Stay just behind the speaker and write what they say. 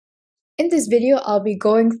In this video, I'll be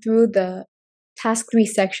going through the Task 3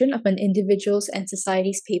 section of an Individuals and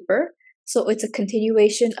Societies paper. So it's a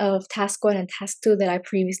continuation of Task 1 and Task 2 that I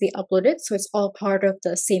previously uploaded, so it's all part of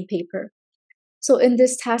the same paper. So in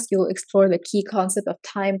this task, you'll explore the key concept of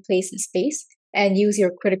time, place, and space, and use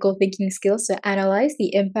your critical thinking skills to analyze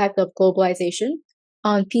the impact of globalization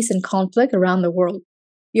on peace and conflict around the world.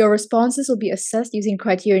 Your responses will be assessed using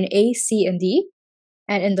criterion A, C, and D,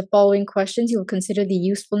 and in the following questions, you'll consider the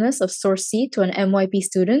usefulness of source C to an MYP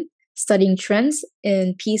student studying trends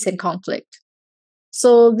in peace and conflict.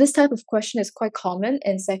 So this type of question is quite common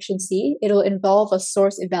in section C. It'll involve a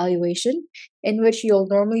source evaluation in which you'll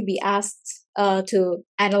normally be asked to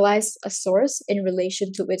analyze a source in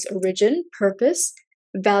relation to its origin, purpose,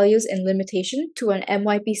 values, and limitation to an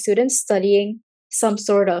MYP student studying some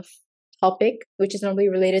sort of topic, which is normally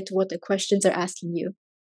related to what the questions are asking you.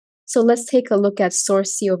 So let's take a look at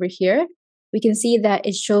source C over here. We can see that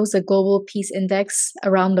it shows the global peace index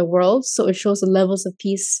around the world. So it shows the levels of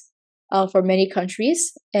peace for many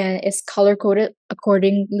countries, and it's color coded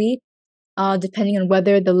accordingly, depending on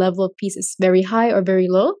whether the level of peace is very high or very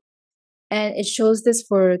low. And it shows this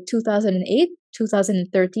for 2008,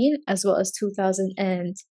 2013, as well as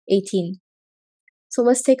 2018. So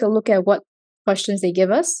let's take a look at what questions they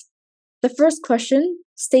give us. The first question,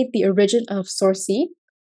 state the origin of source C.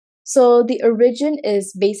 So the origin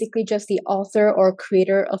is basically just the author or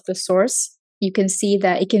creator of the source. You can see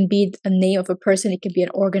that it can be a name of a person, it can be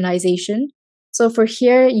an organization. So for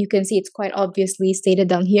here, you can see it's quite obviously stated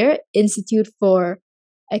down here, Institute for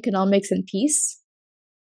Economics and Peace.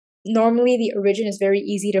 Normally, the origin is very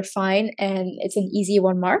easy to find and it's an easy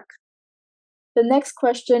 1 mark. The next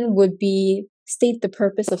question would be state the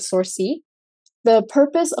purpose of source C. The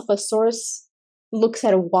purpose of a source looks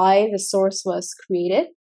at why the source was created.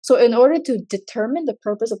 So in order to determine the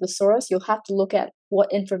purpose of the source, you'll have to look at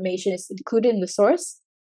what information is included in the source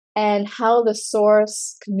and how the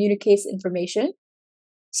source communicates information.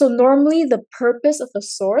 So normally the purpose of a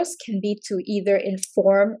source can be to either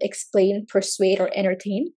inform, explain, persuade, or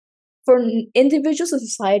entertain. For individuals in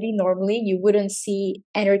society, normally you wouldn't see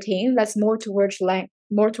entertain. That's more towards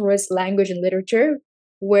language and literature,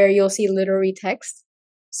 where you'll see literary text.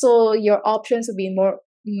 So your options would be more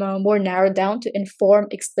narrowed down to inform,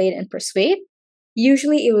 explain, and persuade.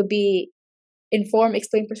 Usually it would be inform,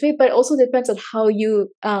 explain, persuade, but it also depends on how you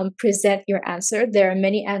present your answer. There are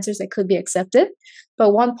many answers that could be accepted,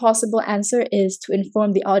 but one possible answer is to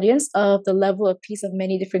inform the audience of the level of peace of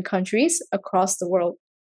many different countries across the world.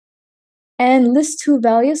 And list 2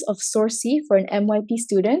 values of source C for an MYP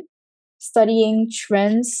student studying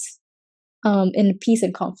trends in peace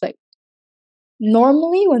and conflict.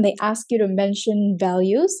 Normally, when they ask you to mention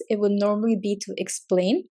values, it would normally be to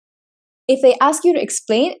explain. If they ask you to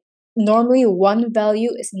explain, normally 1 value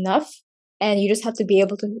is enough, and you just have to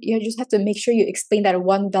make sure you explain that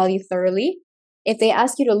 1 value thoroughly. If they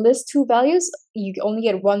ask you to list 2 values, you only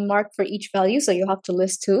get 1 mark for each value, so you'll have to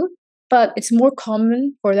list 2. But it's more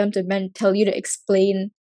common for them to tell you to explain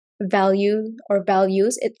value or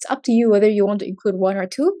values. It's up to you whether you want to include 1 or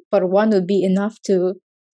 2, but 1 would be enough to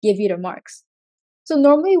give you the marks. So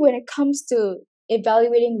normally when it comes to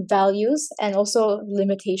evaluating values and also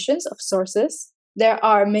limitations of sources, there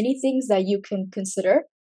are many things that you can consider.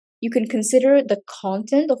 You can consider the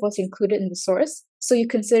content of what's included in the source. So you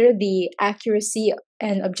consider the accuracy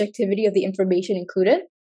and objectivity of the information included,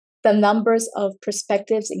 the numbers of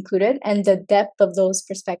perspectives included, and the depth of those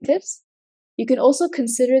perspectives. You can also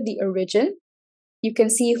consider the origin. You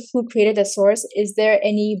can see who created the source. Is there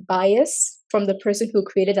any bias from the person who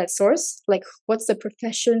created that source? Like, what's the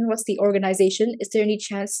profession? What's the organization? Is there any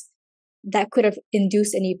chance that could have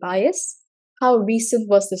induced any bias? How recent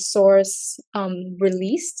was the source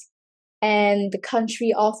released? And the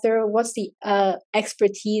country, author, what's the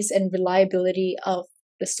expertise and reliability of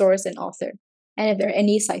the source and author? And if there are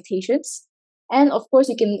any citations. And of course,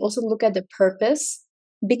 you can also look at the purpose,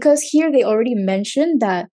 because here they already mentioned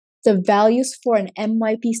that the values for an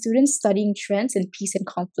MYP student studying trends in peace and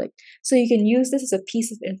conflict. So you can use this as a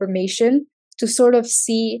piece of information to sort of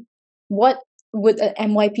see what would an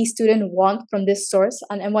MYP student want from this source.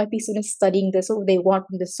 An MYP student studying this, what would they want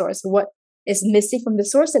from this source? What is missing from the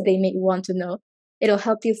source that they may want to know? It'll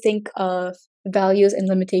help you think of values and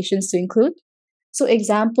limitations to include. So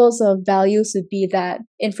examples of values would be that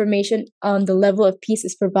information on the level of peace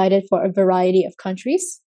is provided for a variety of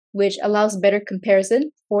countries, which allows better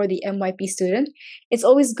comparison for the MYP student. It's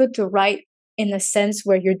always good to write in a sense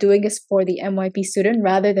where you're doing this for the MYP student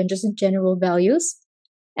rather than just general values.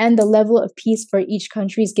 And the level of peace for each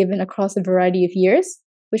country is given across a variety of years,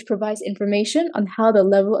 which provides information on how the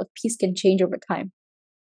level of peace can change over time.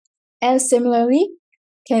 And similarly,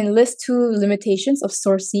 can list two limitations of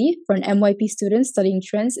source C for an MYP student studying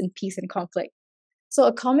trends in peace and conflict. So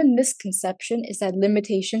a common misconception is that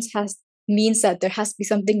means that there has to be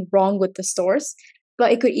something wrong with the source,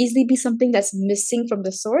 but it could easily be something that's missing from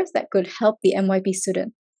the source that could help the MYP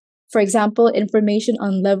student. For example, information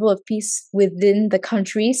on level of peace within the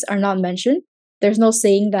countries are not mentioned. There's no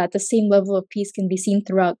saying that the same level of peace can be seen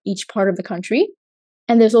throughout each part of the country.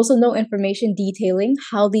 And there's also no information detailing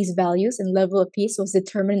how these values and level of peace was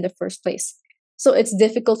determined in the first place. So it's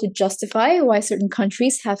difficult to justify why certain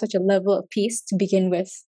countries have such a level of peace to begin with.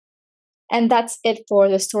 And that's it for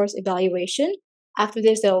the source evaluation. After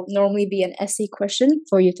this, there'll normally be an essay question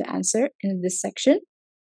for you to answer in this section.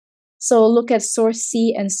 So look at source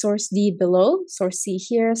C and source D below, source C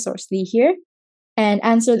here, source D here, and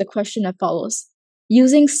answer the question as follows.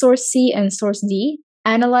 Using source C and source D,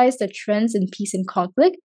 analyze the trends in peace and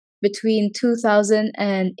conflict between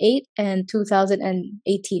 2008 and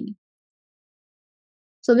 2018.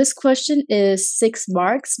 So this question is 6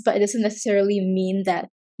 marks, but it doesn't necessarily mean that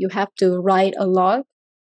you have to write a lot.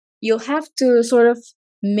 You'll have to sort of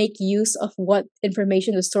make use of what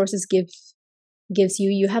information the sources gives you.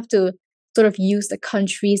 You have to sort of use the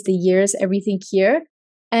countries, the years, everything here.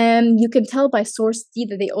 And you can tell by source D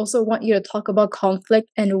that they also want you to talk about conflict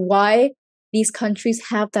and why these countries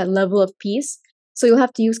have that level of peace. So you'll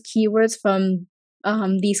have to use keywords from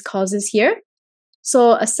these causes here.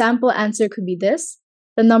 So a sample answer could be this.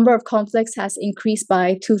 The number of conflicts has increased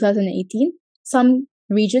by 2018. Some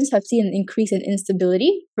regions have seen an increase in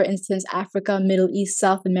instability, for instance, Africa, Middle East,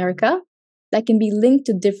 South America, that can be linked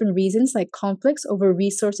to different reasons like conflicts over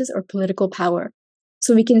resources or political power.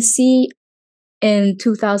 So we can see in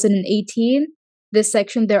 2018, this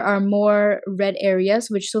section, there are more red areas,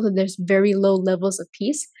 which shows that there's very low levels of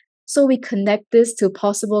peace. So we connect this to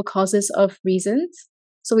possible causes of reasons.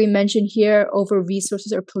 So we mentioned here over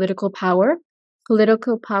resources or political power.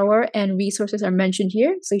 Political power and resources are mentioned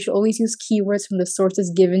here, so you should always use keywords from the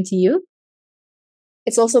sources given to you.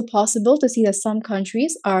 It's also possible to see that some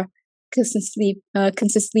countries are consistently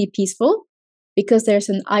peaceful because there's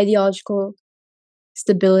an ideology,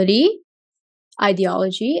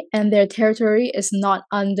 and their territory is not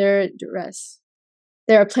under duress.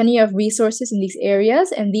 There are plenty of resources in these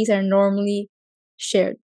areas, and these are normally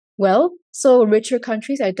shared well. So richer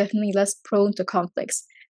countries are definitely less prone to conflicts.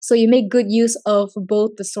 So you make good use of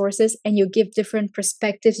both the sources and you give different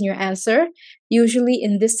perspectives in your answer. Usually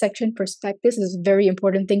in this section, perspectives is a very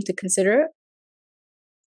important thing to consider.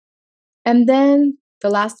 And then the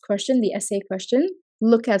last question, the essay question,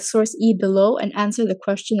 look at source E below and answer the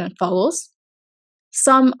question as follows.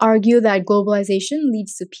 Some argue that globalization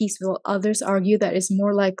leads to peace, while others argue that it's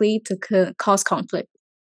more likely to cause conflict.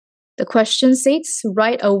 The question states,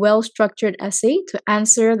 write a well-structured essay to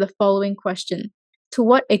answer the following question. To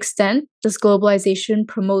what extent does globalization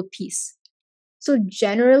promote peace? So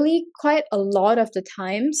generally, quite a lot of the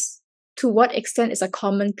times, to what extent is a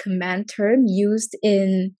common command term used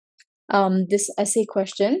in this essay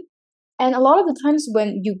question. And a lot of the times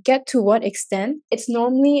when you get to what extent, it's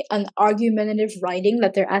normally an argumentative writing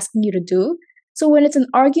that they're asking you to do. So when it's an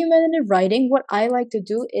argumentative writing, what I like to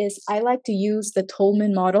do is I like to use the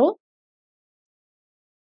Tolman model.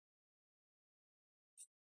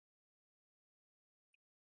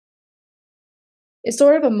 It's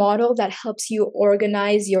sort of a model that helps you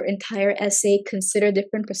organize your entire essay, consider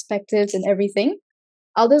different perspectives and everything.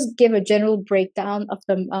 I'll just give a general breakdown of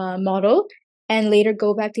the model and later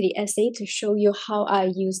go back to the essay to show you how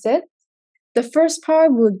I used it. The first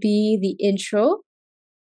part would be the intro.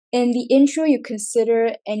 In the intro, you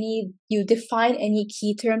define any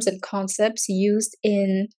key terms and concepts used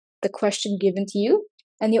in the question given to you.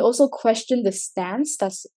 And you also question the stance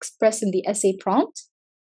that's expressed in the essay prompt.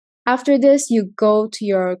 After this, you go to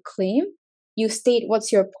your claim. You state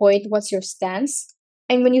what's your point, what's your stance.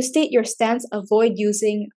 And when you state your stance, avoid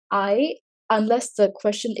using I unless the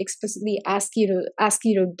question explicitly asks you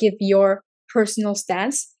to give your personal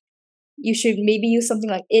stance. You should maybe use something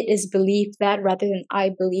like it is believed that rather than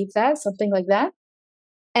I believe that, something like that.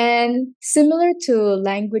 And similar to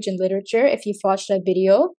language and literature, if you've watched that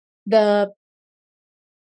video, the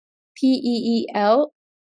PEEL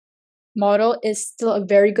model is still a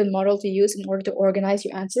very good model to use in order to organize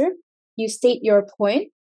your answer. You state your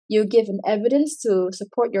point, you give an evidence to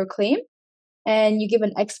support your claim, and you give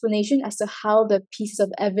an explanation as to how the pieces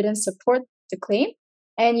of evidence support the claim,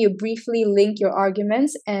 and you briefly link your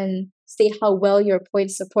arguments and state how well your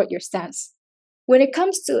points support your stance. When it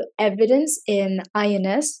comes to evidence in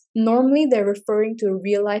INS, normally they're referring to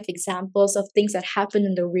real-life examples of things that happen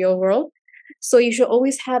in the real world. So you should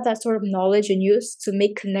always have that sort of knowledge and use to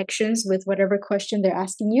make connections with whatever question they're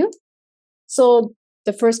asking you. So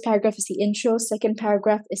the first paragraph is the intro, second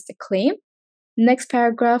paragraph is the claim. Next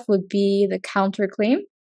paragraph would be the counterclaim.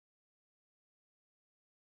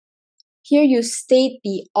 Here you state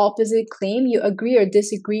the opposite claim. You agree or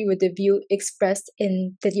disagree with the view expressed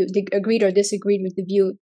in that you agreed or disagreed with the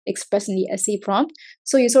view expressed in the essay prompt.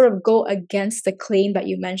 So you sort of go against the claim that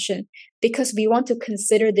you mentioned because we want to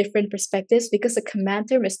consider different perspectives because the command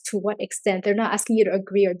term is to what extent. They're not asking you to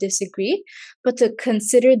agree or disagree, but to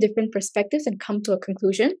consider different perspectives and come to a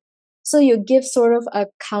conclusion. So you give sort of a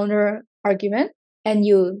counter argument and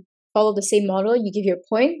you follow the same model. You give your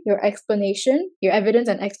point, your explanation, your evidence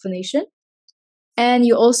and explanation. And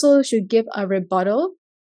you also should give a rebuttal,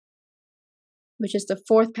 which is the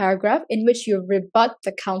fourth paragraph, in which you rebut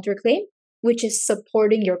the counterclaim, which is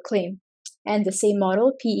supporting your claim. And the same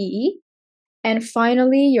model, PEE. And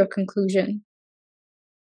finally, your conclusion.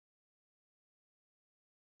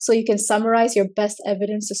 So you can summarize your best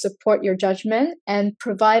evidence to support your judgment and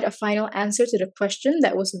provide a final answer to the question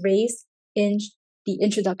that was raised in the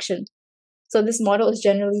introduction. So this model is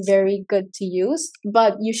generally very good to use,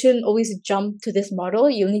 but you shouldn't always jump to this model.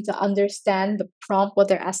 You'll need to understand the prompt, what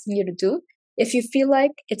they're asking you to do. If you feel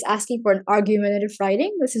like it's asking for an argumentative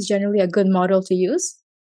writing, this is generally a good model to use.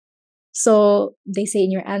 So they say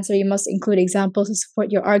in your answer, you must include examples to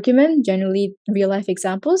support your argument, generally real-life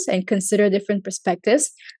examples, and consider different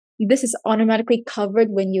perspectives. This is automatically covered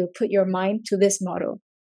when you put your mind to this model.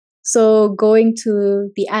 So going to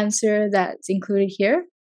the answer that's included here.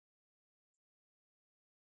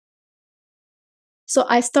 So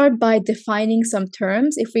I start by defining some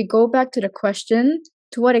terms. If we go back to the question,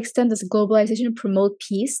 to what extent does globalization promote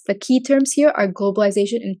peace? The key terms here are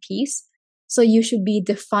globalization and peace. So you should be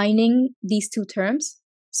defining these two terms.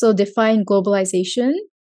 So define globalization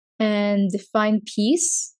and define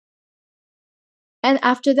peace. And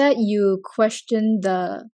after that, you question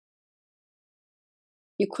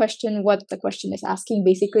what the question is asking.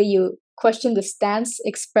 Basically, you question the stance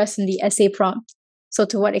expressed in the essay prompt. So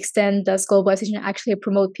to what extent does globalization actually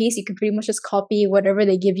promote peace? You can pretty much just copy whatever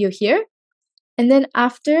they give you here. And then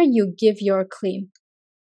after, you give your claim.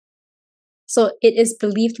 So it is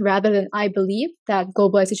believed rather than I believe that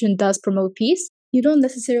globalization does promote peace. You don't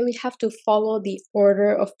necessarily have to follow the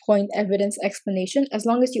order of point, evidence, explanation. As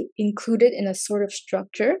long as you include it in a sort of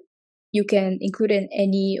structure, you can include it in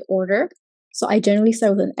any order. So I generally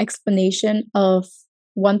start with an explanation of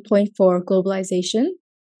 1 point for globalization.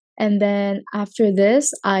 And then after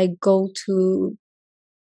this, I go to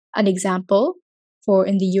an example for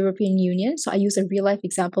in the European Union. So I use a real life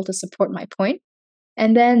example to support my point.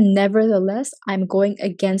 And then nevertheless, I'm going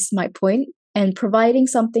against my point and providing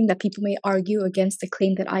something that people may argue against the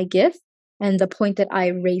claim that I give and the point that I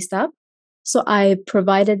raised up. So I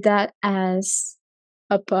provided that as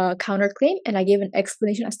a counterclaim and I gave an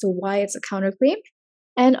explanation as to why it's a counterclaim.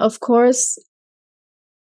 And of course,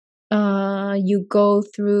 you go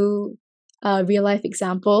through a real life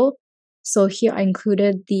example. So here I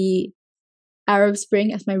included the Arab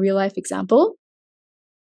Spring as my real life example.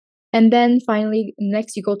 And then finally,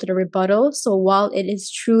 next you go to the rebuttal. So while it is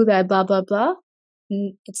true that blah, blah, blah,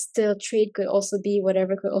 it's still trade could also be,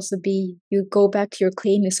 whatever could also be, you go back to your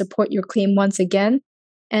claim, you support your claim once again.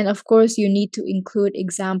 And of course, you need to include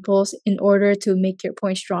examples in order to make your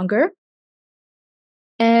point stronger.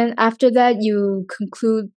 And after that, you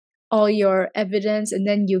conclude all your evidence and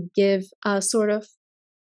then you give a sort of,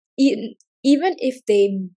 even if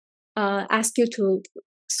they ask you to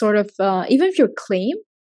sort of, even if your claim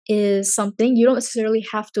is something, you don't necessarily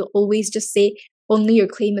have to always just say only your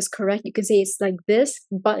claim is correct. You can say it's like this,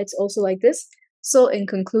 but it's also like this. So in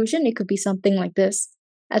conclusion, it could be something like this.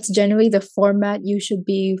 That's generally the format you should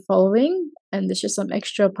be following. And there's just some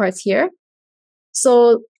extra parts here.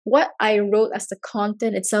 So what I wrote as the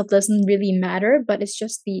content itself doesn't really matter, but it's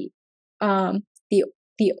just the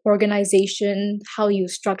organization, how you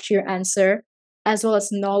structure your answer, as well as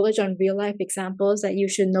knowledge on real life examples that you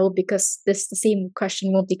should know because the same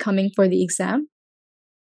question will be coming for the exam.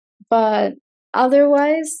 But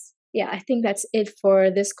otherwise, yeah, I think that's it for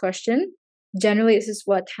this question. Generally, this is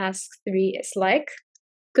what task 3 is like.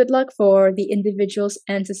 Good luck for the individuals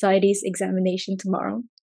and societies examination tomorrow.